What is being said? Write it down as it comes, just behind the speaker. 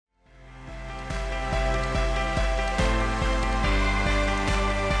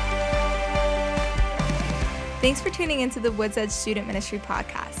Thanks for tuning into the Woods Edge Student Ministry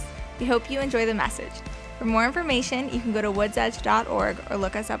podcast. We hope you enjoy the message. For more information, you can go to woodsedge.org or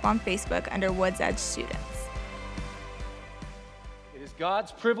look us up on Facebook under Woods Edge Students. It is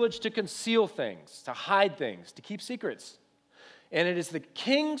God's privilege to conceal things, to hide things, to keep secrets. And it is the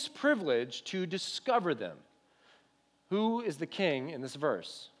king's privilege to discover them. Who is the king in this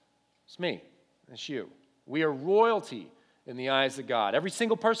verse? It's me. It's you. We are royalty in the eyes of God. Every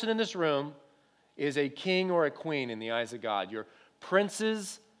single person in this room is a king or a queen in the eyes of God. You're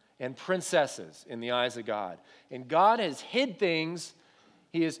princes and princesses in the eyes of God. And God has hid things.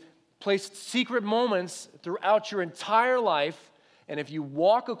 He has placed secret moments throughout your entire life. And if you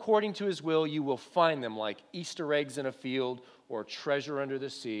walk according to his will, you will find them like Easter eggs in a field or treasure under the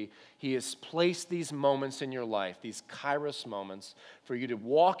sea. He has placed these moments in your life, these kairos moments, for you to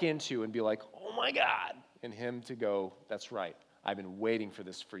walk into and be like, oh my God, and him to go, that's right. I've been waiting for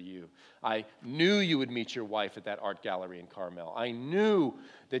this for you. I knew you would meet your wife at that art gallery in Carmel. I knew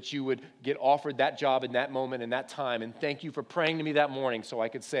that you would get offered that job in that moment and that time. And thank you for praying to me that morning so I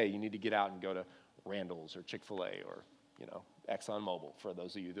could say you need to get out and go to Randall's or Chick-fil-A or, ExxonMobil for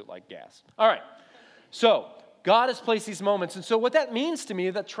those of you that like gas. All right. So God has placed these moments. And so what that means to me,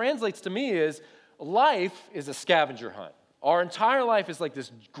 that translates to me is life is a scavenger hunt. Our entire life is like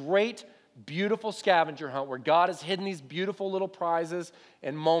this great beautiful scavenger hunt where God has hidden these beautiful little prizes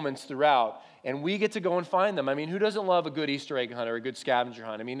and moments throughout, and we get to go and find them. I mean, who doesn't love a good Easter egg hunt or a good scavenger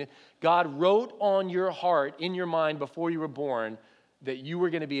hunt? I mean, God wrote on your heart, in your mind before you were born, that you were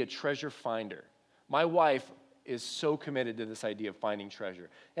going to be a treasure finder. My wife is so committed to this idea of finding treasure,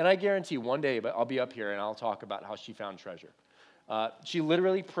 and I guarantee one day I'll be up here and I'll talk about how she found treasure. She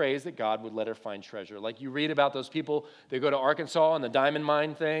literally prays that God would let her find treasure. Like you read about those people, they go to Arkansas and the diamond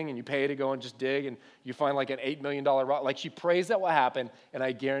mine thing, and you pay to go and just dig, and you find like an $8 million rock. Like she prays that will happen, and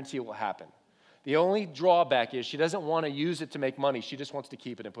I guarantee it will happen. The only drawback is she doesn't want to use it to make money. She just wants to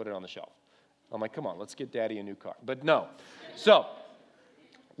keep it and put it on the shelf. I'm like, come on, let's get Daddy a new car. But no. So,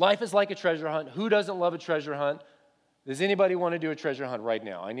 life is like a treasure hunt. Who doesn't love a treasure hunt? Does anybody want to do a treasure hunt right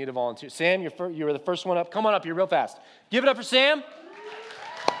now? I need a volunteer. Sam, you were the first one up. Come on up here real fast. Give it up for Sam.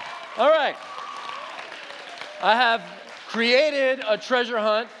 All right. I have created a treasure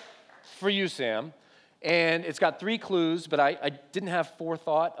hunt for you, Sam, and it's got 3 clues, but I didn't have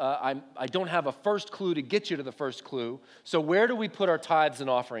forethought. I don't have a first clue to get you to the first clue. So where do we put our tithes and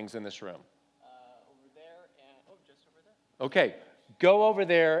offerings in this room? Over there and, just over there. Okay. Go over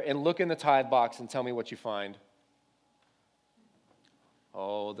there and look in the tithe box and tell me what you find.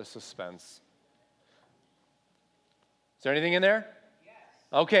 Oh, the suspense. Is there anything in there? Yes.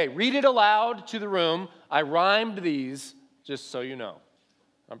 Okay, read it aloud to the room. I rhymed these, just so you know.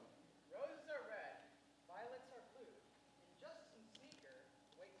 Roses are red, violets are blue, and Justin Sneaker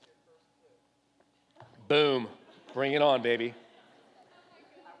waits your first clue. Boom. Bring it on, baby.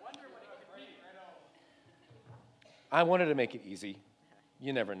 I wonder what it could be. I wanted to make it easy.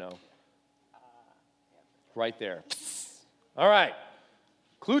 You never know. Right there. All right.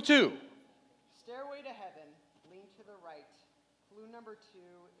 Clue 2. Stairway to heaven, lean to the right. Clue number 2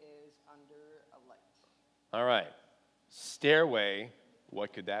 is under a light. All right. Stairway,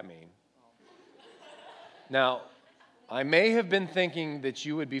 what could that mean? Now, I may have been thinking that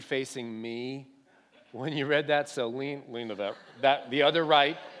you would be facing me when you read that, so lean to that the other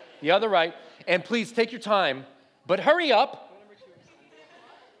right. The other right. And please take your time, but hurry up.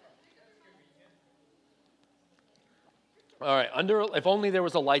 All right, if only there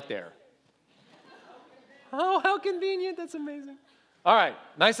was a light there. Oh, how convenient. That's amazing. All right,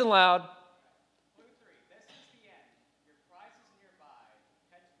 nice and loud. Clue 3, this is the end. Your prize is nearby.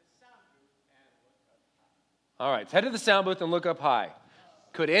 Head to the sound booth and look up high. All right, head to the sound booth and look up high.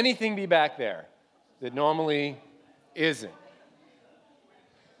 Could anything be back there that normally isn't?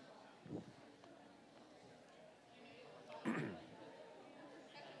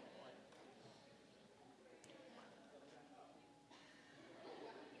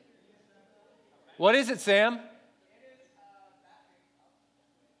 What is it, Sam?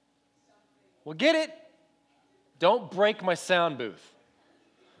 Well, get it. Don't break my sound booth.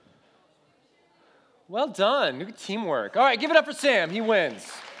 Well done. Good teamwork. All right, give it up for Sam. He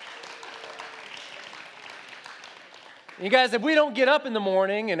wins. You guys, if we don't get up in the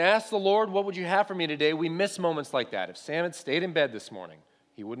morning and ask the Lord, what would you have for me today, we miss moments like that. If Sam had stayed in bed this morning,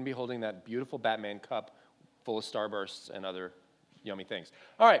 he wouldn't be holding that beautiful Batman cup full of Starbursts and other yummy things.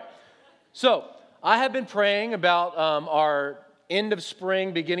 All right, so I have been praying about our end of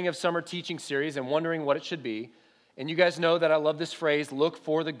spring, beginning of summer teaching series and wondering what it should be. And you guys know that I love this phrase, look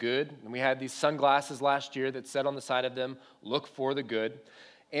for the good. And we had these sunglasses last year that said on the side of them, look for the good.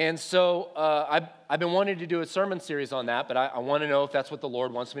 And so I've been wanting to do a sermon series on that, but I want to know if that's what the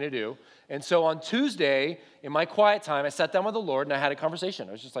Lord wants me to do. And so on Tuesday, in my quiet time, I sat down with the Lord and I had a conversation.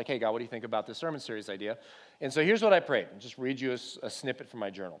 I was just like, hey, God, what do you think about this sermon series idea? And so here's what I prayed. I'll just read you a snippet from my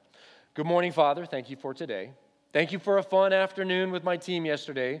journal. Good morning, Father. Thank you for today. Thank you for a fun afternoon with my team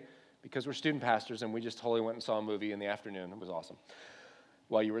yesterday, because we're student pastors and we just totally went and saw a movie in the afternoon. It was awesome.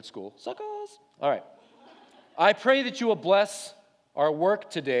 While you were at school. Suckers. All right. I pray that you will bless our work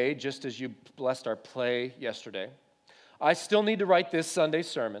today, just as you blessed our play yesterday. I still need to write this Sunday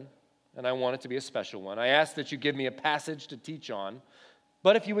sermon, and I want it to be a special one. I ask that you give me a passage to teach on,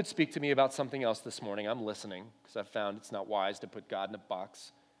 but if you would speak to me about something else this morning, I'm listening, because I've found it's not wise to put God in a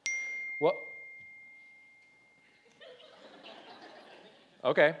box. Well,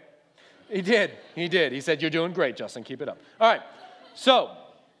 okay. He did. He said, you're doing great, Justin. Keep it up. All right. So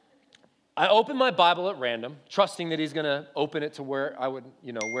I opened my Bible at random, trusting that he's going to open it to where I would,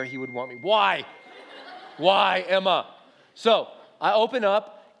 where he would want me. Why? Why, Emma? So I open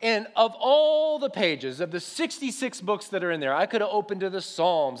up, and of all the pages, of the 66 books that are in there, I could have opened to the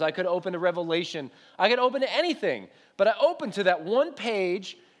Psalms. I could have opened to Revelation. I could open to anything. But I opened to that one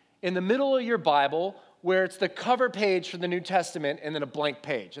page in the middle of your Bible where it's the cover page for the New Testament and then a blank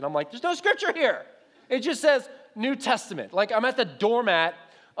page. And I'm like, there's no scripture here. It just says New Testament. Like I'm at the doormat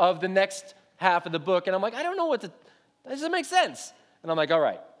of the next half of the book, and I'm like, I don't know that doesn't make sense. And I'm like, all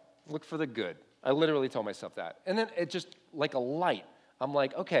right, look for the good. I literally told myself that. And then it just, like a light, I'm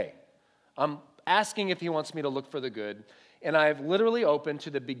like, okay, I'm asking if he wants me to look for the good, and I've literally opened to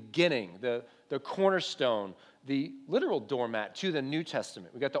the beginning, the cornerstone, the literal doormat to the New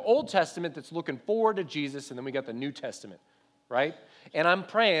Testament. We got the Old Testament that's looking forward to Jesus, and then we got the New Testament, right? And I'm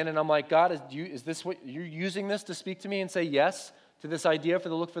praying, and I'm like, God, is this what you're using this to speak to me and say yes to this idea for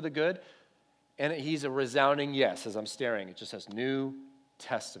the look for the good? And he's a resounding yes as I'm staring. It just says New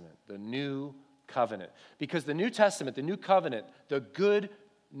Testament, the New Covenant. Because the New Testament, the New Covenant, the good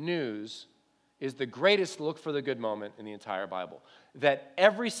news is the greatest look for the good moment in the entire Bible. That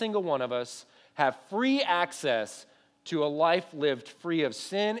every single one of us have free access to a life lived free of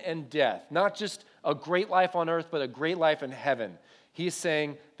sin and death. Not just a great life on earth, but a great life in heaven. He's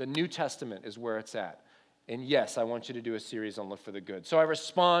saying the New Testament is where it's at. And yes, I want you to do a series on Look for the Good. So I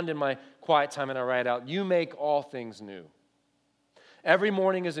respond in my quiet time and I write out, you make all things new. Every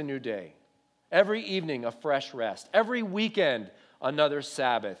morning is a new day. Every evening, a fresh rest. Every weekend, another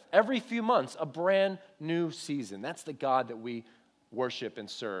Sabbath. Every few months, a brand new season. That's the God that we worship and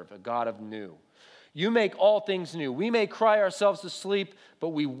serve, a God of new. You make all things new. We may cry ourselves to sleep, but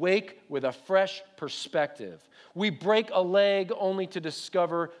we wake with a fresh perspective. We break a leg only to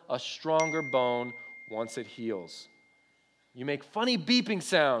discover a stronger bone once it heals. You make funny beeping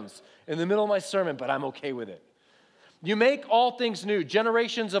sounds in the middle of my sermon, but I'm okay with it. You make all things new.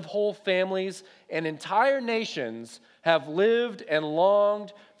 Generations of whole families and entire nations have lived and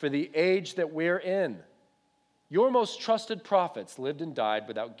longed for the age that we're in. Your most trusted prophets lived and died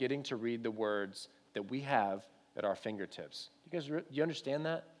without getting to read the words that we have at our fingertips. Do you understand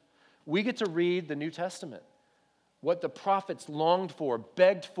that? We get to read the New Testament. What the prophets longed for,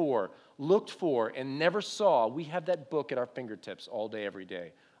 begged for, looked for, and never saw, we have that book at our fingertips all day, every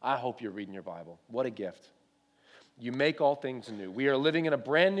day. I hope you're reading your Bible. What a gift. You make all things new. We are living in a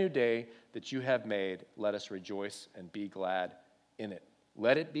brand new day that you have made. Let us rejoice and be glad in it.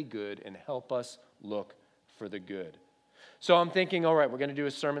 Let it be good and help us look for the good. So I'm thinking, all right, we're going to do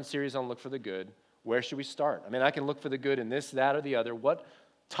a sermon series on Look for the Good. Where should we start? I mean, I can look for the good in this, that, or the other. What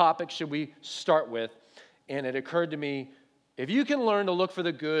topic should we start with? And it occurred to me, if you can learn to look for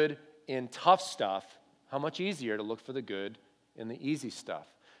the good in tough stuff, how much easier to look for the good in the easy stuff.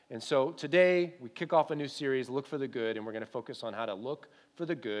 And so today, we kick off a new series, Look for the Good, and we're going to focus on how to look for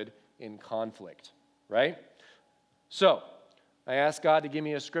the good in conflict, right? So I asked God to give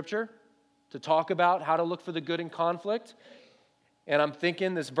me a scripture to talk about how to look for the good in conflict. And I'm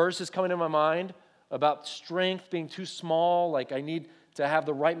thinking this verse is coming to my mind about strength being too small, like I need to have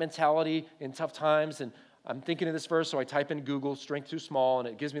the right mentality in tough times. And I'm thinking of this verse, so I type in Google, strength too small, and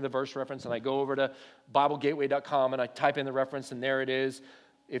it gives me the verse reference, and I go over to BibleGateway.com, and I type in the reference, and there it is.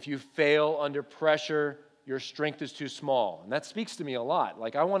 If you fail under pressure, your strength is too small. And that speaks to me a lot.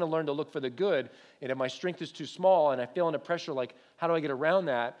 Like, I want to learn to look for the good, and if my strength is too small and I fail under pressure, like, how do I get around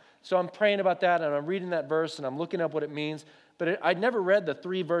that? So I'm praying about that, and I'm reading that verse, and I'm looking up what it means. But I'd never read the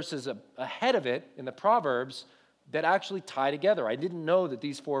 3 verses ahead of it in the Proverbs that actually tie together. I didn't know that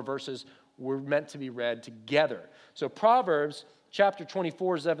these 4 verses were meant to be read together. So Proverbs chapter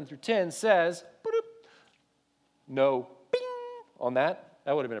 24, 7 through 10 says, no bing on that.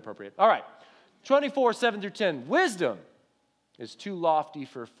 That would have been appropriate. All right. 24, 7 through 10. Wisdom is too lofty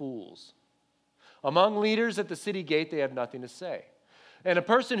for fools. Among leaders at the city gate, they have nothing to say. And a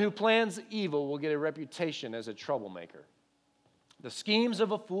person who plans evil will get a reputation as a troublemaker. The schemes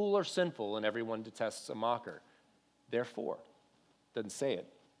of a fool are sinful, and everyone detests a mocker. Therefore, doesn't say it,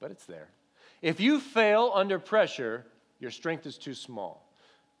 but it's there. If you fail under pressure, your strength is too small.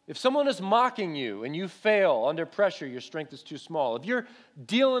 If someone is mocking you and you fail under pressure, your strength is too small. If you're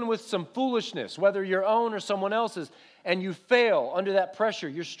dealing with some foolishness, whether your own or someone else's, and you fail under that pressure,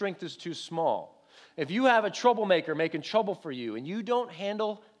 your strength is too small. If you have a troublemaker making trouble for you and you don't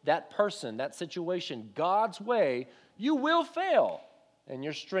handle that person, that situation, God's way, you will fail, and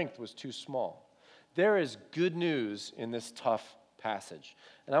your strength was too small. There is good news in this tough passage.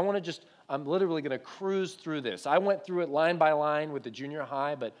 And I'm literally going to cruise through this. I went through it line by line with the junior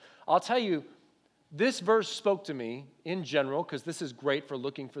high, but I'll tell you, this verse spoke to me in general, because this is great for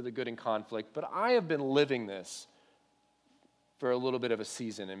looking for the good in conflict, but I have been living this for a little bit of a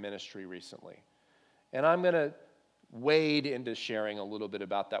season in ministry recently. And I'm going to wade into sharing a little bit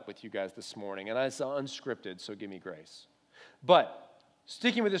about that with you guys this morning. And it's unscripted, so give me grace. But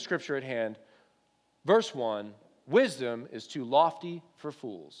sticking with the scripture at hand, verse 1, wisdom is too lofty for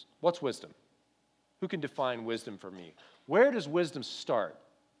fools. What's wisdom? Who can define wisdom for me? Where does wisdom start?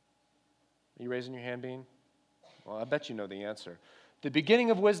 Are you raising your hand, Bean? Well, I bet you know the answer. The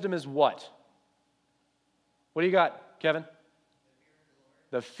beginning of wisdom is what? What do you got, Kevin?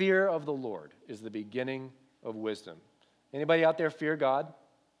 The fear of the Lord is the beginning of wisdom. Anybody out there fear God?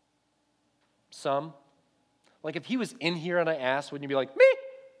 Some. Like if he was in here and I asked, wouldn't you be like, me?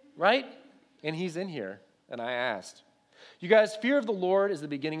 Right? And he's in here and I asked. You guys, fear of the Lord is the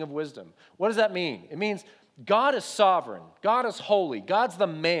beginning of wisdom. What does that mean? It means God is sovereign. God is holy. God's the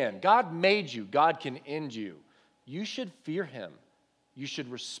man. God made you. God can end you. You should fear him. You should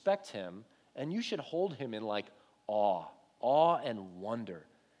respect him. And you should hold him in like awe and wonder.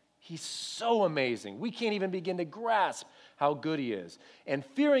 He's so amazing. We can't even begin to grasp how good he is. And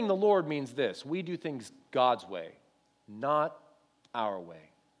fearing the Lord means this: we do things God's way, not our way.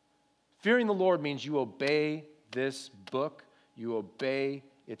 Fearing the Lord means you obey this book, you obey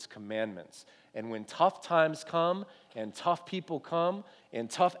its commandments. And when tough times come, and tough people come, and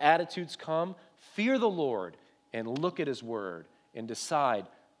tough attitudes come, fear the Lord and look at his word and decide,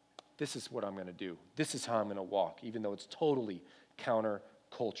 this is what I'm going to do. This is how I'm going to walk, even though it's totally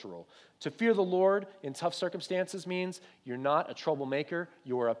countercultural. To fear the Lord in tough circumstances means you're not a troublemaker,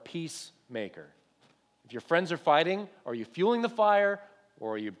 you're a peacemaker. If your friends are fighting, are you fueling the fire,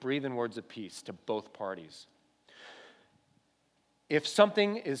 or are you breathing words of peace to both parties? If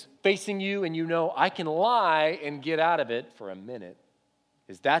something is facing you and you know, I can lie and get out of it for a minute,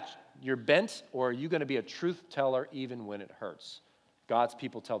 is that your bent, or are you going to be a truth teller even when it hurts? God's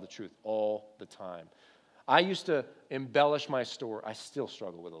people tell the truth all the time. I used to embellish my story. I still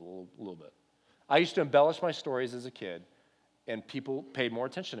struggle with it a little bit. I used to embellish my stories as a kid, and people paid more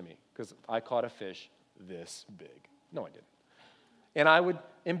attention to me because I caught a fish this big. No, I didn't. And I would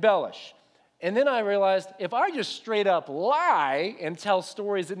embellish. And then I realized if I just straight up lie and tell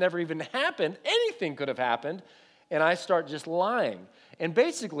stories that never even happened, anything could have happened, and I start just lying. And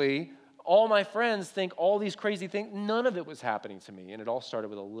basically, all my friends think all these crazy things, none of it was happening to me. And it all started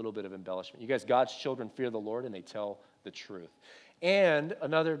with a little bit of embellishment. You guys, God's children fear the Lord and they tell the truth. And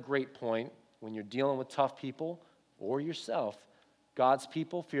another great point, when you're dealing with tough people or yourself, God's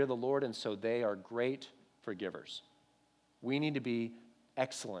people fear the Lord, and so they are great forgivers. We need to be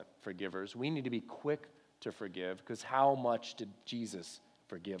excellent forgivers. We need to be quick to forgive, because how much did Jesus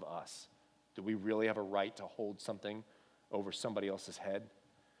forgive us? Do we really have a right to hold something over somebody else's head?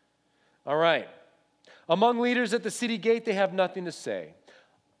 All right. Among leaders at the city gate, they have nothing to say.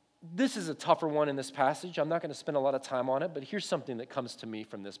 This is a tougher one in this passage. I'm not going to spend a lot of time on it, but here's something that comes to me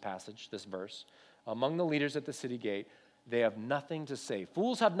from this passage, this verse. Among the leaders at the city gate, they have nothing to say.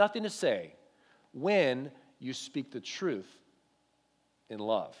 Fools have nothing to say when you speak the truth in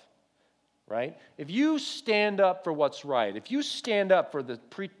love, right? If you stand up for what's right, if you stand up for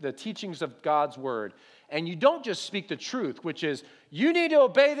the teachings of God's word, and you don't just speak the truth, which is, you need to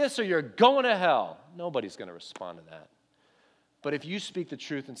obey this or you're going to hell, nobody's going to respond to that. But if you speak the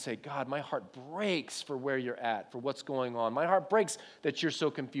truth and say, God, my heart breaks for where you're at, for what's going on. My heart breaks that you're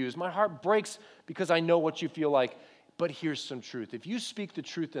so confused. My heart breaks because I know what you feel like, but here's some truth. If you speak the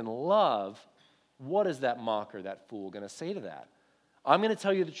truth in love, what is that mocker, that fool, going to say to that? I'm going to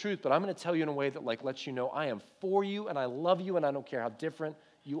tell you the truth, but I'm going to tell you in a way that lets you know I am for you and I love you and I don't care how different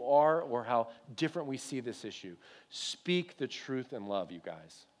you are or how different we see this issue. Speak the truth in love, you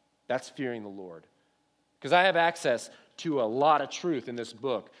guys. That's fearing the Lord. Because I have access to a lot of truth in this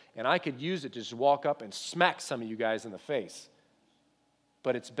book, and I could use it to just walk up and smack some of you guys in the face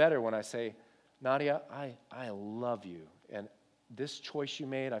But it's better when I say, Nadia, I love you. And this choice you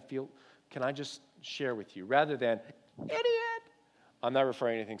made, can I just share with you? Rather than, idiot. I'm not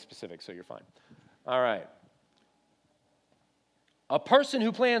referring to anything specific, so you're fine. All right. A person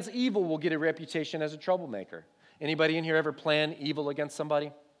who plans evil will get a reputation as a troublemaker. Anybody in here ever plan evil against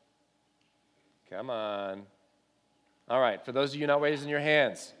somebody? Come on. All right, for those of you not raising your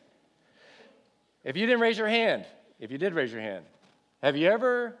hands. If you did raise your hand, have you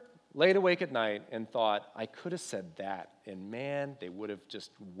ever laid awake at night and thought, I could have said that, and man, they would have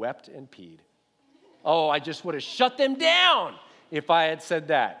just wept and peed. Oh, I just would have shut them down if I had said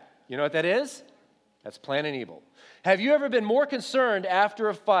that. You know what that is? That's planning evil. Have you ever been more concerned after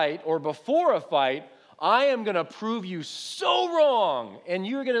a fight or before a fight, I am going to prove you so wrong, and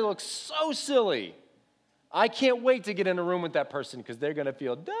you're going to look so silly. I can't wait to get in a room with that person because they're going to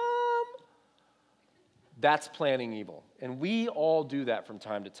feel dumb. That's planning evil. And we all do that from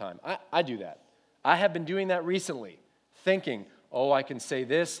time to time. I do that. I have been doing that recently, thinking, oh, I can say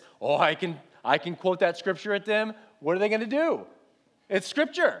this. Oh, I can quote that scripture at them. What are they going to do? It's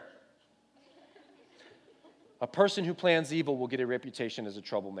scripture. A person who plans evil will get a reputation as a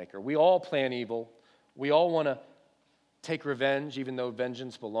troublemaker. We all plan evil. We all want to take revenge, even though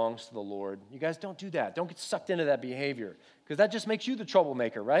vengeance belongs to the Lord. You guys don't do that. Don't get sucked into that behavior, because that just makes you the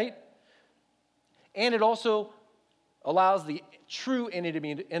troublemaker, right? And it also allows the true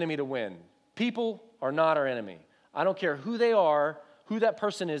enemy to win. People are not our enemy. I don't care who they are, who that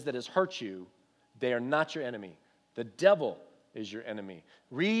person is that has hurt you, they are not your enemy. The devil is your enemy.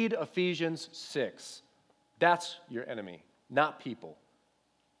 Read Ephesians 6. That's your enemy, not people.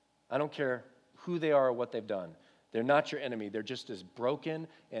 I don't care who they are or what they've done. They're not your enemy. They're just as broken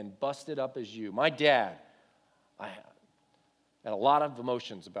and busted up as you. My dad, I had a lot of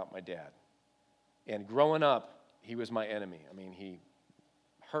emotions about my dad. And growing up, he was my enemy. I mean, he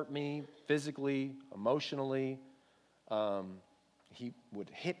hurt me physically, emotionally. He would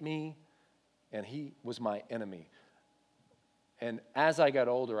hit me, and he was my enemy. And as I got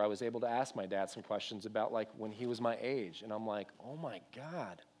older, I was able to ask my dad some questions about, like, when he was my age. And I'm like, oh, my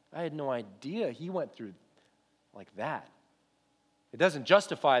God, I had no idea he went through like that. It doesn't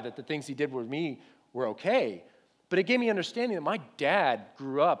justify that the things he did with me were okay, but it gave me understanding that my dad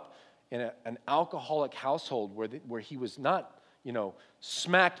grew up in an alcoholic household where he was not,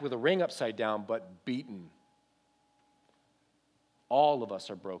 smacked with a ring upside down, but beaten. All of us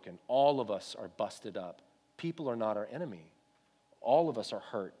are broken. All of us are busted up. People are not our enemy. All of us are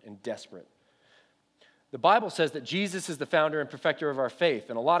hurt and desperate. The Bible says that Jesus is the founder and perfecter of our faith.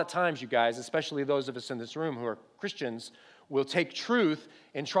 And a lot of times, you guys, especially those of us in this room who are Christians, will take truth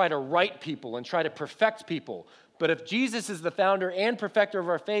and try to right people and try to perfect people. But if Jesus is the founder and perfecter of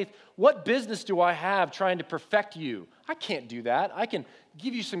our faith, what business do I have trying to perfect you? I can't do that. I can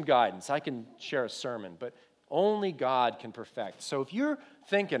give you some guidance. I can share a sermon, but only God can perfect. So if you're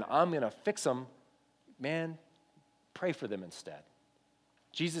thinking, I'm going to fix them, man, pray for them instead.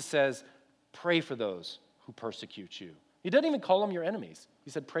 Jesus says, pray for those who persecute you. He doesn't even call them your enemies. He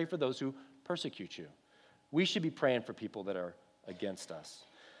said, pray for those who persecute you. We should be praying for people that are against us.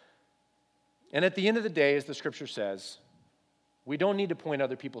 And at the end of the day, as the scripture says, we don't need to point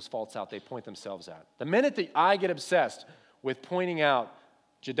other people's faults out. They point themselves out. The minute that I get obsessed with pointing out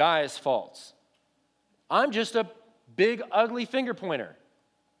Jediah's faults, I'm just a big, ugly finger pointer.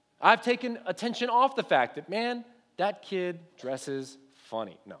 I've taken attention off the fact that, man, that kid dresses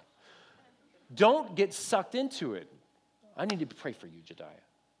funny. No. Don't get sucked into it. I need to pray for you, Jediah.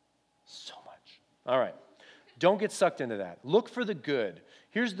 So much. All right. Don't get sucked into that. Look for the good.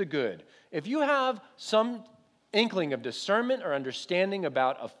 Here's the good. If you have some inkling of discernment or understanding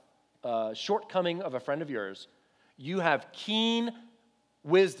about a shortcoming of a friend of yours, you have keen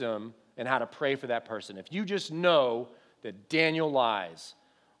wisdom in how to pray for that person. If you just know that Daniel lies,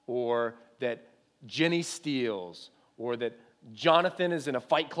 or that Jenny steals, or that Jonathan is in a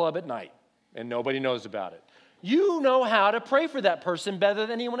fight club at night and nobody knows about it, you know how to pray for that person better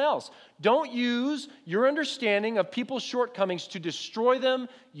than anyone else. Don't use your understanding of people's shortcomings to destroy them.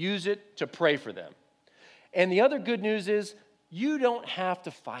 Use it to pray for them. And the other good news is you don't have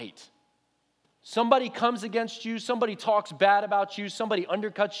to fight. Somebody comes against you, somebody talks bad about you, somebody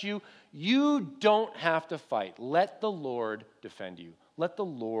undercuts you. You don't have to fight. Let the Lord defend you. Let the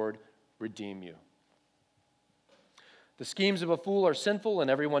Lord redeem you. The schemes of a fool are sinful,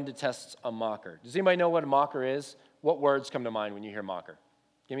 and everyone detests a mocker. Does anybody know what a mocker is? What words come to mind when you hear mocker?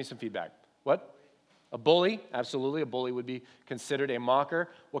 Give me some feedback. What? A bully? Absolutely. A bully would be considered a mocker.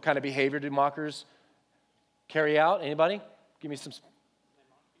 What kind of behavior do mockers carry out? Anybody? Give me some.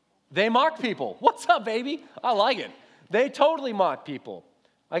 They mock people. What's up, baby? I like it. They totally mock people.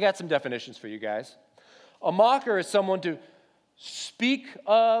 I got some definitions for you guys. A mocker is someone to speak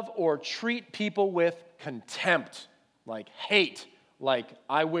of or treat people with contempt, like hate, like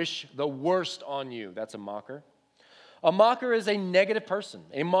I wish the worst on you. That's a mocker. A mocker is a negative person.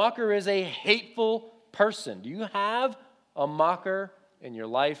 A mocker is a hateful person. Do you have a mocker in your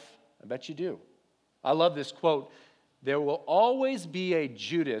life? I bet you do. I love this quote. There will always be a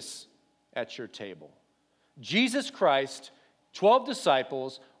Judas at your table. Jesus Christ, 12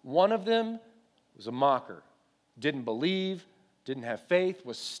 disciples, one of them was a mocker. Didn't believe, didn't have faith,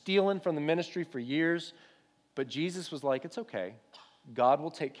 was stealing from the ministry for years. But Jesus was like, it's okay. God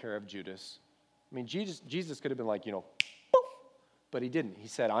will take care of Judas. I mean, Jesus could have been like, poof, but he didn't. He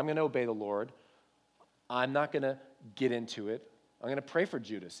said, I'm going to obey the Lord. I'm not going to get into it. I'm going to pray for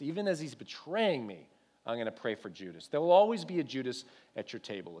Judas. Even as he's betraying me, I'm going to pray for Judas. There will always be a Judas at your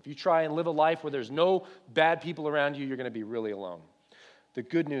table. If you try and live a life where there's no bad people around you, you're going to be really alone. The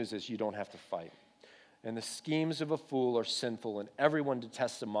good news is you don't have to fight. And the schemes of a fool are sinful, and everyone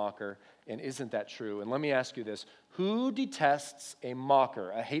detests a mocker. And isn't that true? And let me ask you this. Who detests a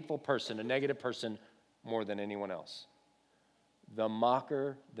mocker, a hateful person, a negative person, more than anyone else? The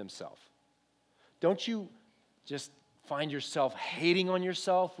mocker themselves. Don't you just find yourself hating on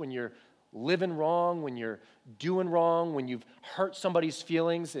yourself when you're living wrong, when you're doing wrong, when you've hurt somebody's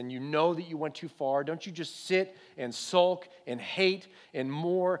feelings and you know that you went too far? Don't you just sit and sulk and hate and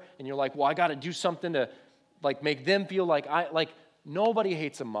more, and you're like, well, I got to do something to make them feel like nobody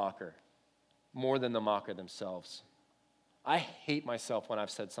hates a mocker more than the mocker themselves. I hate myself when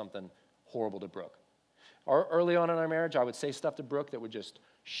I've said something horrible to Brooke. Early on in our marriage, I would say stuff to Brooke that would just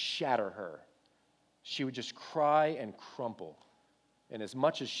shatter her. She would just cry and crumple. And as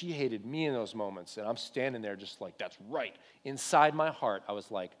much as she hated me in those moments, and I'm standing there just like, that's right. Inside my heart, I was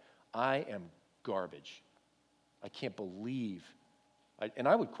like, I am garbage. I can't believe. And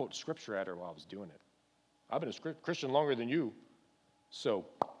I would quote scripture at her while I was doing it. I've been a Christian longer than you. So,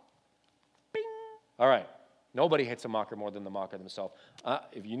 bing. All right. Nobody hates a mocker more than the mocker themselves.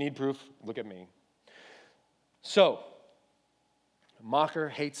 If you need proof, look at me. So, a mocker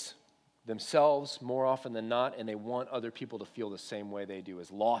hates themselves more often than not, and they want other people to feel the same way they do, as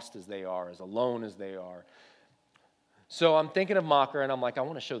lost as they are, as alone as they are. So I'm thinking of mocker, and I'm like, I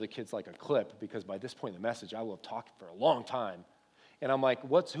want to show the kids like a clip, because by this point in the message, I will have talked for a long time. And I'm like,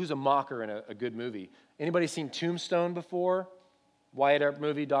 who's a mocker in a good movie? Anybody seen Tombstone before? Wyatt Earp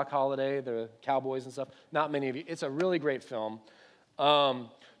movie, Doc Holliday, the cowboys and stuff? Not many of you. It's a really great film.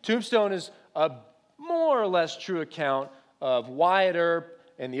 Tombstone is a more or less true account of Wyatt Earp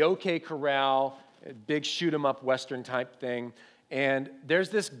and the OK Corral, a big shoot-'em-up Western type thing. And there's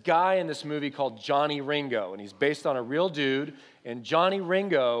this guy in this movie called Johnny Ringo, and he's based on a real dude. And Johnny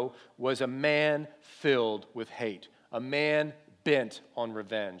Ringo was a man filled with hate, a man bent on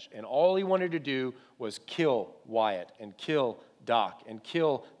revenge. And all he wanted to do was kill Wyatt and kill Doc and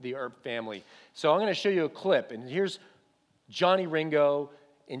kill the Earp family. So I'm going to show you a clip. And here's Johnny Ringo,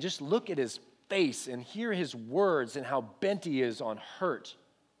 and just look at his face and hear his words and how bent he is on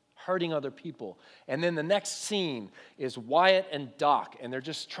hurting other people. And then the next scene is Wyatt and Doc, and they're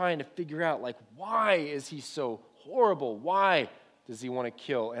just trying to figure out, why is he so horrible? Why does he want to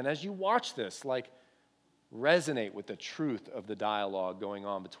kill? And as you watch this, resonate with the truth of the dialogue going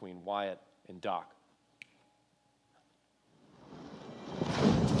on between Wyatt and Doc.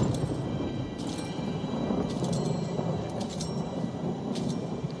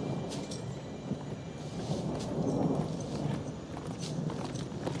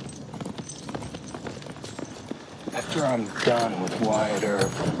 After I'm done with Wyatt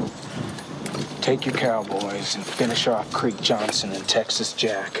Earp, take your cowboys and finish off Creek Johnson and Texas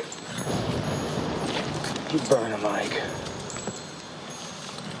Jack. You burn them, Mike.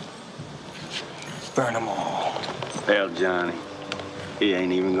 Burn them all. Hell, Johnny, he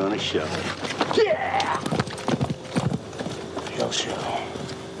ain't even gonna show. Yeah! He'll show.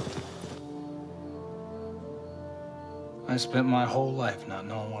 I spent my whole life not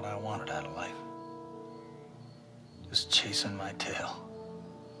knowing what I wanted out of life. Just chasing my tail.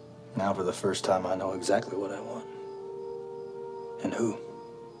 Now for the first time, I know exactly what I want. And who.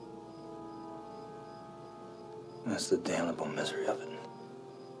 That's the damnable misery of it.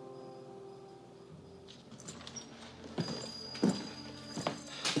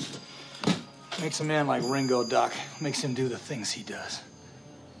 Makes a man like Ringo, Doc. Makes him do the things he does.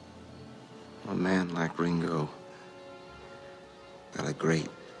 A man like Ringo got a great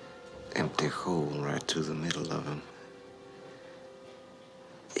empty hole right to the middle of him.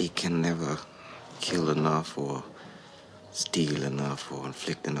 He can never kill enough or steal enough or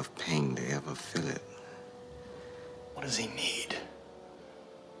inflict enough pain to ever fill it. What does he need?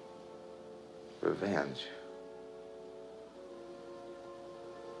 Revenge.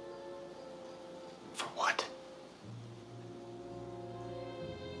 For what?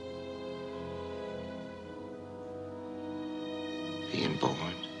 Being born.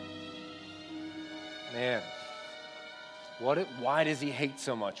 Man, why does he hate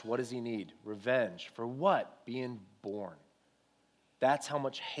so much? What does he need? Revenge. For what? Being born. That's how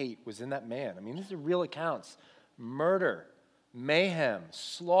much hate was in that man. I mean, these are real accounts. Murder, mayhem,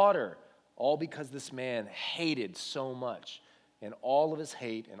 slaughter, all because this man hated so much. And all of his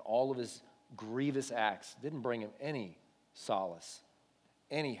hate and all of his grievous acts didn't bring him any solace,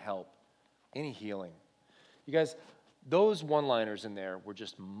 any help, any healing. You guys, those one-liners in there were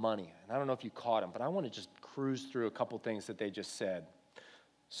just money. And I don't know if you caught them, but I want to just cruise through a couple things that they just said.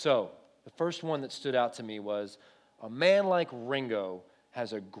 So, the first one that stood out to me was, a man like Ringo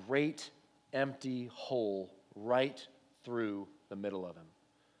has a great empty hole right through the middle of him.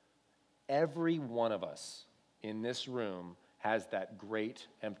 Every one of us in this room has that great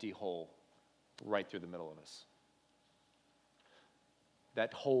empty hole right through the middle of us.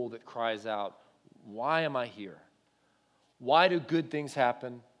 That hole that cries out, why am I here? Why do good things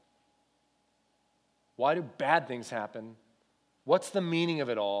happen? Why do bad things happen? What's the meaning of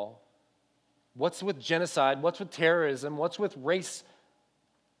it all? What's with genocide? What's with terrorism? What's with race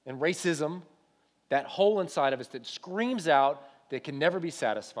and racism? That hole inside of us that screams out, that can never be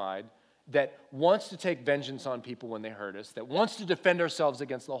satisfied, that wants to take vengeance on people when they hurt us, that wants to defend ourselves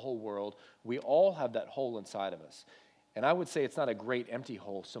against the whole world. We all have that hole inside of us. And I would say it's not a great empty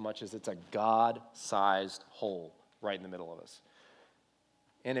hole so much as it's a God-sized hole right in the middle of us.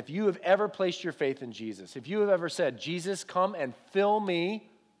 And if you have ever placed your faith in Jesus, if you have ever said, Jesus, come and fill me,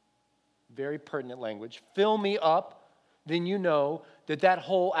 very pertinent language, fill me up, then you know that that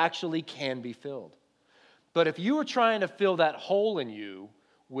hole actually can be filled. But if you were trying to fill that hole in you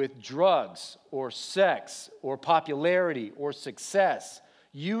with drugs or sex or popularity or success,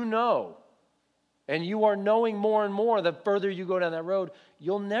 you know, and you are knowing more and more the further you go down that road,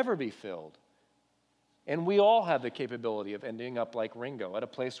 you'll never be filled. And we all have the capability of ending up like Ringo, at a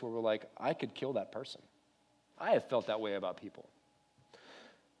place where we're like, I could kill that person. I have felt that way about people.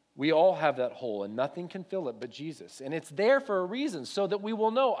 We all have that hole, and nothing can fill it but Jesus. And it's there for a reason, so that we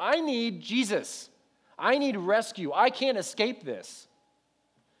will know, I need Jesus. I need rescue. I can't escape this.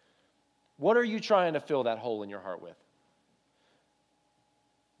 What are you trying to fill that hole in your heart with?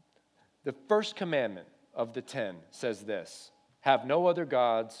 The first commandment of the 10 says this, have no other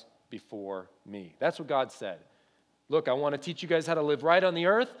gods before me. That's what God said. Look, I want to teach you guys how to live right on the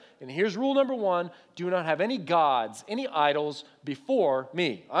earth, and here's rule number 1, do not have any gods, any idols before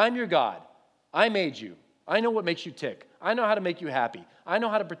me. I'm your God. I made you. I know what makes you tick. I know how to make you happy. I know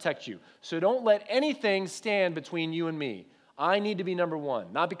how to protect you. So don't let anything stand between you and me. I need to be number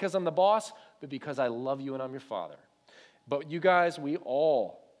 1, not because I'm the boss, but because I love you and I'm your father. But you guys, we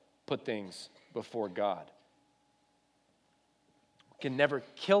all put things before God. Can never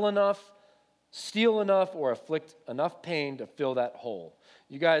kill enough, steal enough, or afflict enough pain to fill that hole.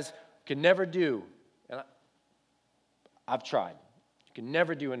 You guys can never do, and I've tried, you can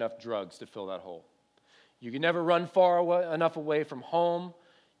never do enough drugs to fill that hole. You can never run enough away from home.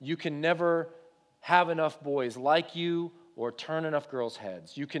 You can never have enough boys like you or turn enough girls'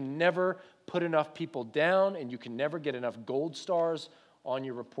 heads. You can never put enough people down, and you can never get enough gold stars on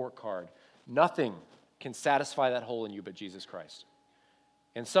your report card. Nothing can satisfy that hole in you but Jesus Christ.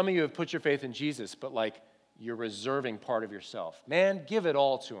 And some of you have put your faith in Jesus, but like you're reserving part of yourself. Man, give it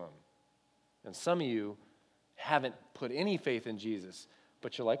all to him. And some of you haven't put any faith in Jesus,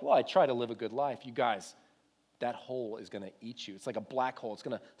 but you're like, well, I try to live a good life. You guys, that hole is going to eat you. It's like a black hole. It's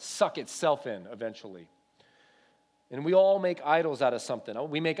going to suck itself in eventually. And we all make idols out of something.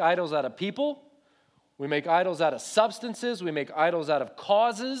 We make idols out of people. We make idols out of substances. We make idols out of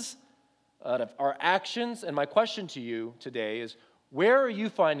causes, out of our actions. And my question to you today is, where are you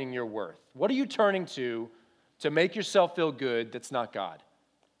finding your worth? What are you turning to make yourself feel good that's not God?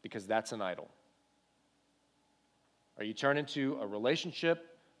 Because that's an idol. Are you turning to a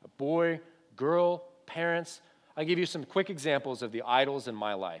relationship, a boy, girl, parents? I'll give you some quick examples of the idols in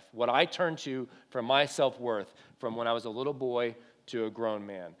my life. What I turned to for my self-worth from when I was a little boy to a grown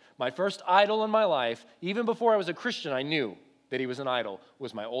man. My first idol in my life, even before I was a Christian, I knew that he was an idol,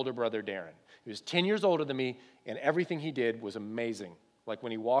 was my older brother, Darren. He was 10 years older than me, and everything he did was amazing. Like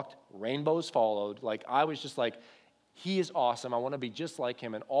when he walked, rainbows followed. Like I was just like, he is awesome. I want to be just like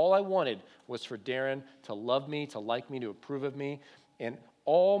him. And all I wanted was for Darren to love me, to like me, to approve of me. And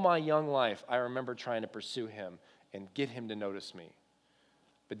all my young life, I remember trying to pursue him and get him to notice me.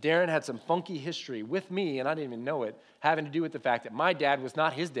 But Darren had some funky history with me, and I didn't even know it, having to do with the fact that my dad was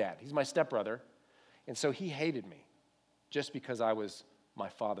not his dad. He's my stepbrother. And so he hated me just because I was my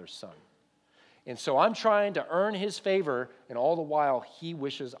father's son. And so I'm trying to earn his favor, and all the while he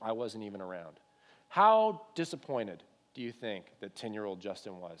wishes I wasn't even around. How disappointed do you think that 10-year-old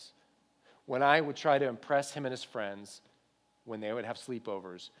Justin was when I would try to impress him and his friends when they would have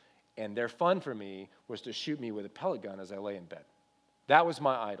sleepovers, and their fun for me was to shoot me with a pellet gun as I lay in bed? That was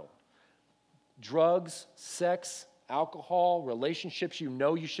my idol. Drugs, sex, alcohol, relationships you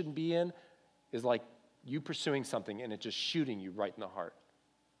know you shouldn't be in is like you pursuing something and it just shooting you right in the heart.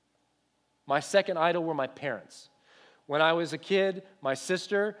 My second idol were my parents. When I was a kid, my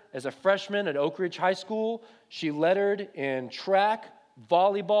sister, as a freshman at Oak Ridge High School, she lettered in track,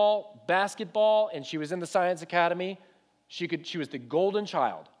 volleyball, basketball, and she was in the science academy. She was the golden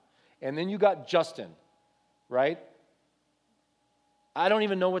child. And then you got Justin, right? I don't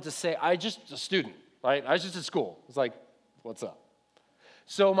even know what to say. I just a student, right? I was just at school. It's like, what's up?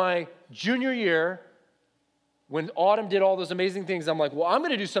 So my junior year, when Autumn did all those amazing things, I'm like, well, I'm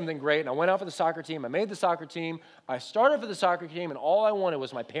going to do something great. And I went out for the soccer team. I made the soccer team. I started for the soccer team, and all I wanted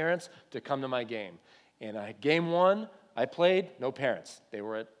was my parents to come to my game. And game 1, I played, no parents. They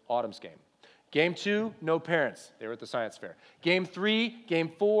were at Autumn's game. Game 2, no parents. They were at the science fair. Game 3,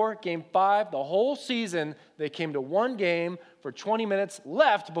 game 4, game 5, the whole season, they came to one game for 20 minutes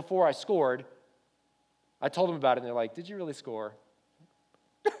left before I scored. I told them about it, and they're like, did you really score?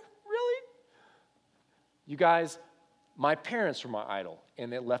 Really? You guys, my parents were my idol,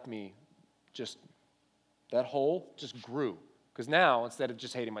 and it left me just, that hole just grew. Because now, instead of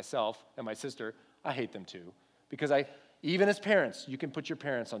just hating myself and my sister, I hate them too. Because even as parents, you can put your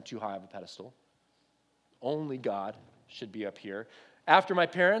parents on too high of a pedestal. Only God should be up here. After my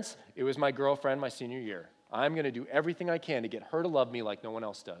parents, it was my girlfriend my senior year. I'm going to do everything I can to get her to love me like no one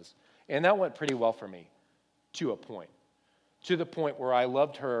else does. And that went pretty well for me, to a point. To the point where I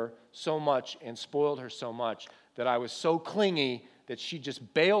loved her so much and spoiled her so much that I was so clingy that she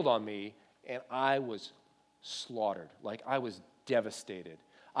just bailed on me, and I was slaughtered. Like, I was devastated.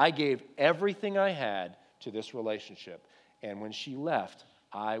 I gave everything I had to this relationship, and when she left,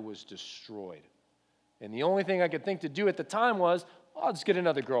 I was destroyed. And the only thing I could think to do at the time was, I'll just get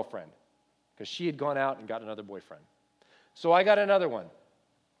another girlfriend, because she had gone out and got another boyfriend. So I got another one.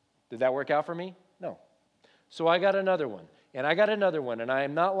 Did that work out for me? No. So I got another one, and I got another one, and I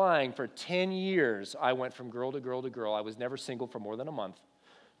am not lying. For 10 years, I went from girl to girl to girl. I was never single for more than a month,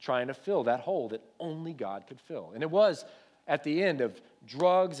 trying to fill that hole that only God could fill. And it was at the end of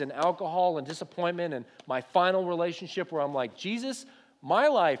drugs and alcohol and disappointment and my final relationship where I'm like, Jesus, my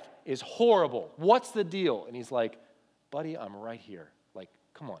life is horrible. What's the deal? And he's like, buddy, I'm right here. Like,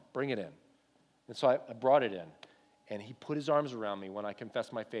 come on, bring it in. And so I brought it in, and he put his arms around me when I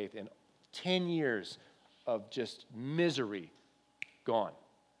confessed my faith, and 10 years of just misery gone,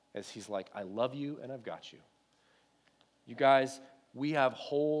 as he's like, I love you and I've got you. You guys, we have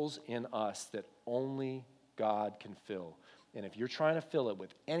holes in us that only God can fill. And if you're trying to fill it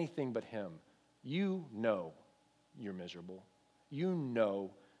with anything but him, you know you're miserable. You know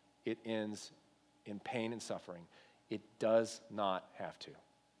it ends in pain and suffering. It does not have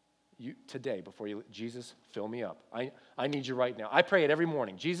to. Today, before you, Jesus, fill me up. I need you right now. I pray it every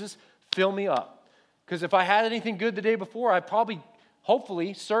morning. Jesus, fill me up. Because if I had anything good the day before, I probably,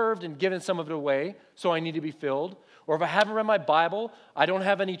 hopefully, served and given some of it away, so I need to be filled. Or if I haven't read my Bible, I don't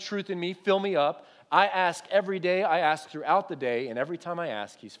have any truth in me, fill me up. I ask every day, I ask throughout the day, and every time I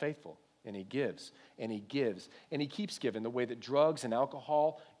ask, he's faithful. And he gives, and he gives, and he keeps giving the way that drugs and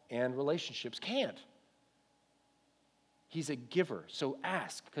alcohol and relationships can't. He's a giver, so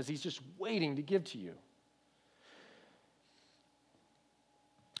ask, because he's just waiting to give to you.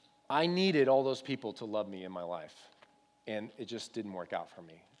 I needed all those people to love me in my life, and it just didn't work out for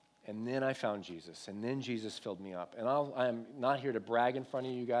me. And then I found Jesus, and then Jesus filled me up. And I am not here to brag in front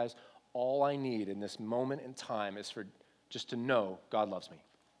of you guys. All I need in this moment in time is for just to know God loves me.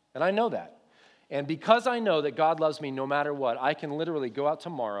 And I know that. And because I know that God loves me no matter what, I can literally go out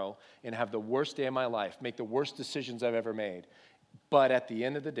tomorrow and have the worst day of my life, make the worst decisions I've ever made. But at the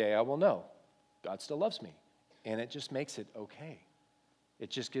end of the day, I will know God still loves me. And it just makes it okay. It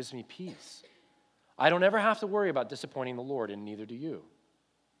just gives me peace. I don't ever have to worry about disappointing the Lord, and neither do you.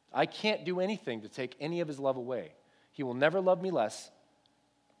 I can't do anything to take any of his love away. He will never love me less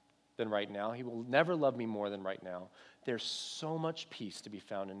than right now. He will never love me more than right now. There's so much peace to be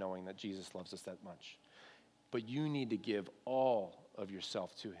found in knowing that Jesus loves us that much. But you need to give all of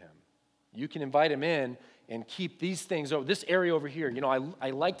yourself to him. You can invite him in and keep these things over, this area over here. You know,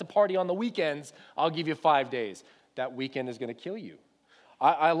 I like to party on the weekends. I'll give you 5 days. That weekend is going to kill you.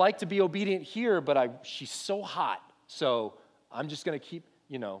 I like to be obedient here, but she's so hot. So I'm just going to keep,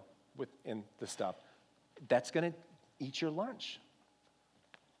 within the stuff. that's going to eat your lunch.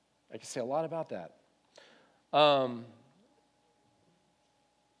 I can say a lot about that.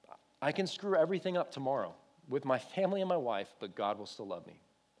 I can screw everything up tomorrow with my family and my wife, but God will still love me.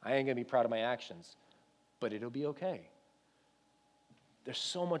 I ain't going to be proud of my actions, but it'll be okay. There's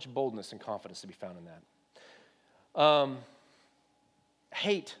so much boldness and confidence to be found in that.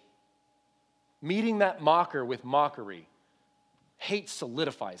 Hate. Meeting that mocker with mockery. Hate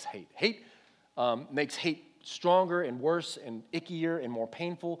solidifies hate. Hate makes hate stronger and worse and ickier and more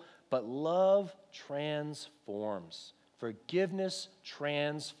painful, but love transforms. Forgiveness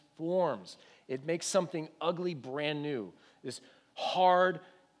transforms. It makes something ugly brand new. This hard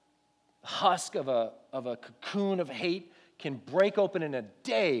husk of a cocoon of hate can break open in a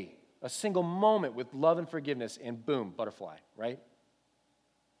day, a single moment with love and forgiveness, and boom, butterfly, right?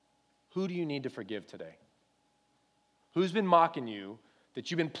 Who do you need to forgive today? Who's been mocking you that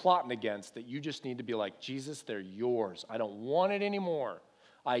you've been plotting against that you just need to be like, Jesus, they're yours. I don't want it anymore.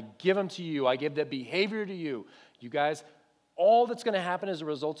 I give them to you. I give that behavior to you. You guys, all that's going to happen as a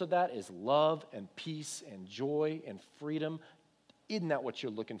result of that is love and peace and joy and freedom. Isn't that what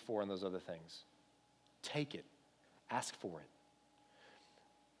you're looking for in those other things? Take it. Ask for it.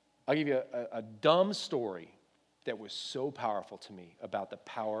 I'll give you a dumb story that was so powerful to me about the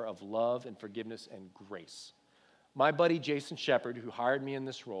power of love and forgiveness and grace. My buddy Jason Shepard, who hired me in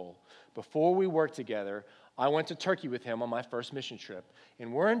this role, before we worked together, I went to Turkey with him on my first mission trip.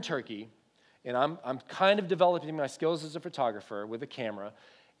 And we're in Turkey, and I'm kind of developing my skills as a photographer with a camera.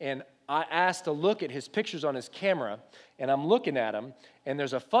 And I asked to look at his pictures on his camera, and I'm looking at them, and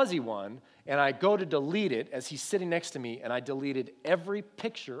there's a fuzzy one, and I go to delete it as he's sitting next to me, and I deleted every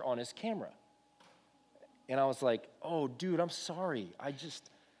picture on his camera. And I was like, oh, dude, I'm sorry.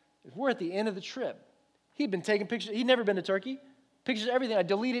 We're at the end of the trip. He'd been taking pictures. He'd never been to Turkey. Pictures of everything. I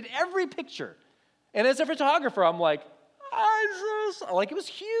deleted every picture. And as a photographer, I'm like, it was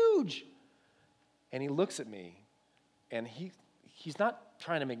huge. And he looks at me, and he's not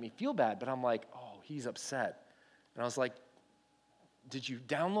trying to make me feel bad, but I'm like, oh, he's upset. And I was like, did you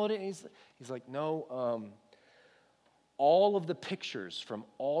download it? And he's like, no, all of the pictures from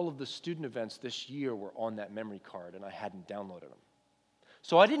all of the student events this year were on that memory card, and I hadn't downloaded them.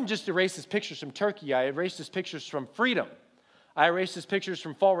 So I didn't just erase his pictures from Turkey. I erased his pictures from Freedom. I erased his pictures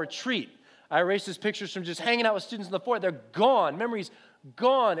from Fall Retreat. I erased his pictures from just hanging out with students in the fort. They're gone. Memories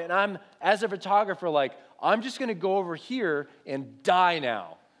gone. And I'm, as a photographer, like, I'm just going to go over here and die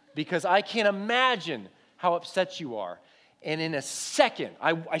now because I can't imagine how upset you are. And in a second,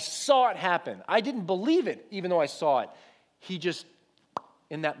 I saw it happen. I didn't believe it, even though I saw it. He just,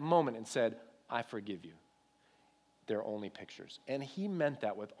 in that moment, and said, I forgive you. They're only pictures. And he meant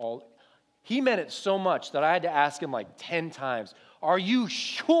that he meant it so much that I had to ask him like 10 times, are you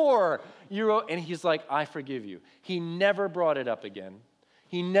sure and he's like, I forgive you. He never brought it up again.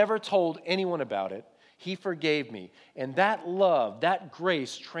 He never told anyone about it. He forgave me. And that love, that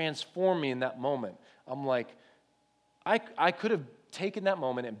grace transformed me in that moment. I'm like, I could have taken that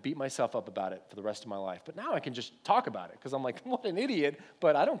moment and beat myself up about it for the rest of my life. But now I can just talk about it because I'm like, what an idiot,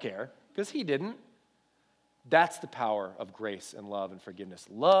 but I don't care because he didn't. That's the power of grace and love and forgiveness.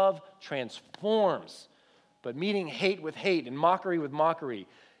 Love transforms, but meeting hate with hate and mockery with mockery,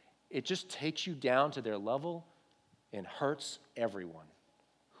 it just takes you down to their level and hurts everyone.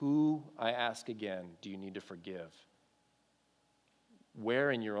 Who, I ask again, do you need to forgive?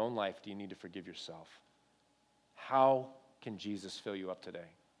 Where in your own life do you need to forgive yourself? How can Jesus fill you up today?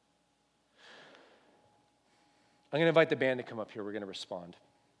 I'm going to invite the band to come up here. We're going to respond.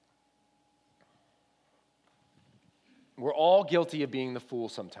 We're all guilty of being the fool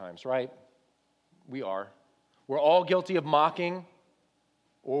sometimes, right? We are. We're all guilty of mocking,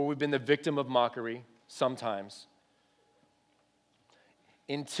 or we've been the victim of mockery sometimes.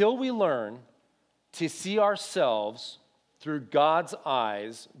 Until we learn to see ourselves through God's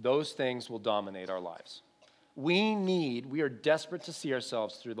eyes, those things will dominate our lives. We are desperate to see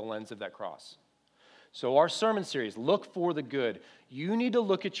ourselves through the lens of that cross. So our sermon series, Look for the Good. You need to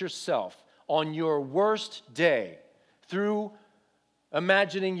look at yourself on your worst day through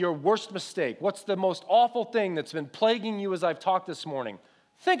imagining your worst mistake. What's the most awful thing that's been plaguing you as I've talked this morning?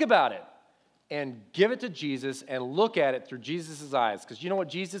 Think about it and give it to Jesus and look at it through Jesus' eyes. Because you know what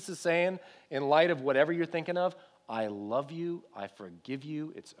Jesus is saying in light of whatever you're thinking of? I love you. I forgive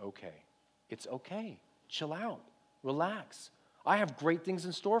you. It's okay. It's okay. Chill out. Relax. I have great things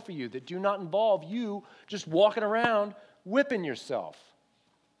in store for you that do not involve you just walking around whipping yourself.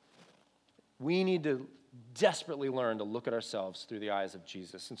 We need to desperately learn to look at ourselves through the eyes of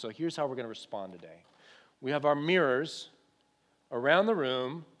Jesus. And so here's how we're going to respond today. We have our mirrors around the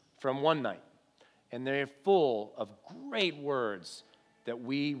room from one night. And they're full of great words that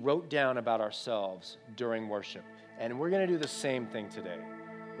we wrote down about ourselves during worship. And we're going to do the same thing today.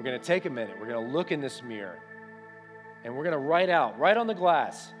 We're going to take a minute. We're going to look in this mirror. And we're going to write out, right on the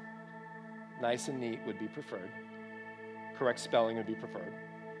glass, nice and neat would be preferred. Correct spelling would be preferred.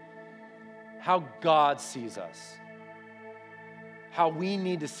 How God sees us. How we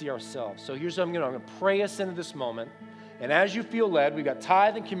need to see ourselves. So here's what I'm going to pray us into this moment. And as you feel led, we've got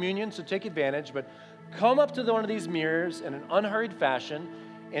tithe and communion, so take advantage. But come up to one of these mirrors in an unhurried fashion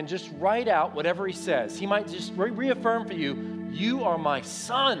and just write out whatever he says. He might just reaffirm for you, you are my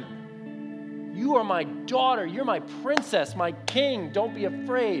son. You are my daughter. You're my princess, my king. Don't be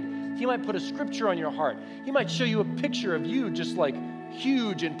afraid. He might put a scripture on your heart. He might show you a picture of you just like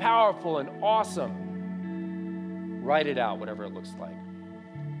huge and powerful and awesome. Write it out, whatever it looks like.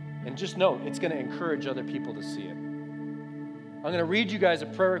 And just know, it's going to encourage other people to see it. I'm going to read you guys a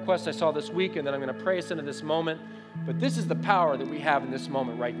prayer request I saw this week, and then I'm going to pray us into this moment. But this is the power that we have in this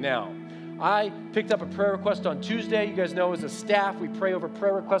moment right now. I picked up a prayer request on Tuesday. You guys know as a staff, we pray over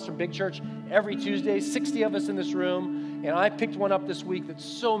prayer requests from Big Church every Tuesday, 60 of us in this room. And I picked one up this week that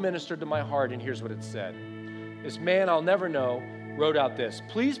so ministered to my heart, and here's what it said. This man I'll never know wrote out this.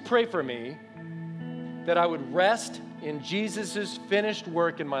 Please pray for me that I would rest in Jesus' finished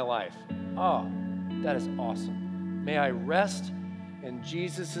work in my life. Oh, that is awesome. May I rest in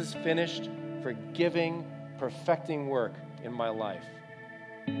Jesus' finished, forgiving, perfecting work in my life.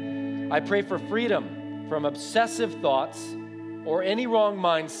 I pray for freedom from obsessive thoughts or any wrong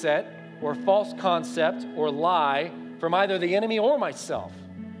mindset or false concept or lie from either the enemy or myself.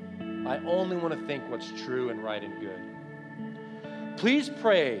 I only want to think what's true and right and good. Please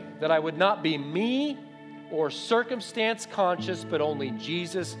pray that I would not be me or circumstance conscious, but only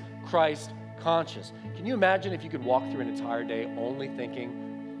Jesus Christ conscious. Can you imagine if you could walk through an entire day only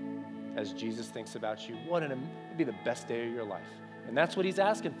thinking as Jesus thinks about you? It'd be the best day of your life. And that's what he's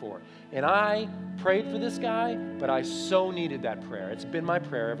asking for. And I prayed for this guy, but I so needed that prayer. It's been my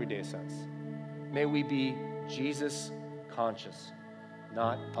prayer every day since. May we be Jesus conscious,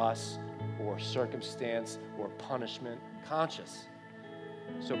 not us or circumstance or punishment conscious.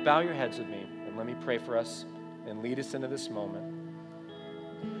 So bow your heads with me and let me pray for us and lead us into this moment.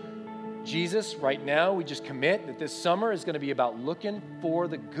 Jesus, right now, we just commit that this summer is going to be about looking for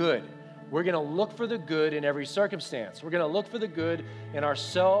the good. We're going to look for the good in every circumstance. We're going to look for the good in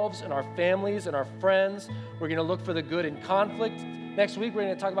ourselves and our families and our friends. We're going to look for the good in conflict. Next week, we're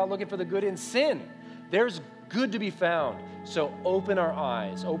going to talk about looking for the good in sin. There's good to be found. So open our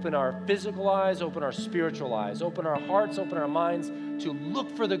eyes, open our physical eyes, open our spiritual eyes, open our hearts, open our minds to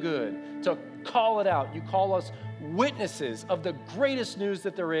look for the good, to call it out. You call us witnesses of the greatest news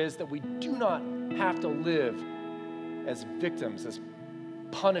that there is, that we do not have to live as victims, as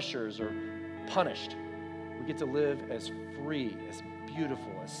punishers or punished. We get to live as free, as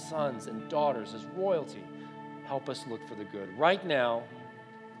beautiful, as sons and daughters, as royalty. Help us look for the good. Right now,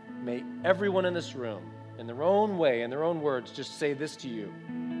 may everyone in this room, in their own way, in their own words, just say this to you.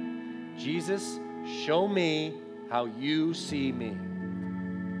 Jesus, show me how you see me.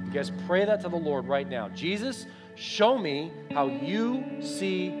 You guys pray that to the Lord right now. Jesus, show me how you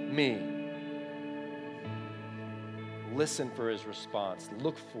see me. Listen for his response.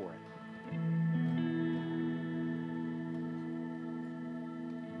 Look for it.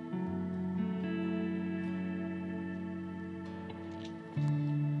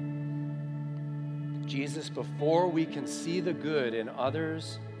 Jesus, before we can see the good in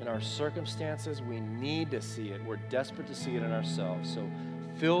others, in our circumstances, we need to see it. We're desperate to see it in ourselves. So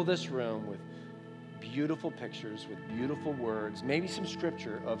fill this room with beautiful pictures, with beautiful words, maybe some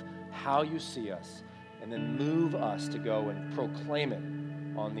scripture of how you see us, and then move us to go and proclaim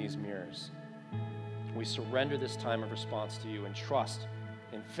it on these mirrors. We surrender this time of response to you and trust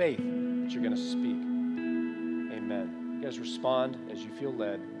in faith that you're going to speak. Amen. You guys respond as you feel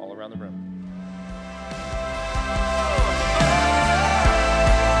led all around the room.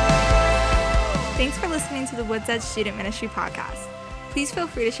 Thanks for listening to the Woods Edge Student Ministry Podcast. Please feel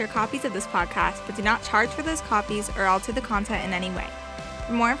free to share copies of this podcast, but do not charge for those copies or alter the content in any way.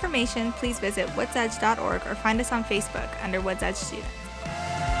 For more information, please visit woodsedge.org or find us on Facebook under Woods Edge Students.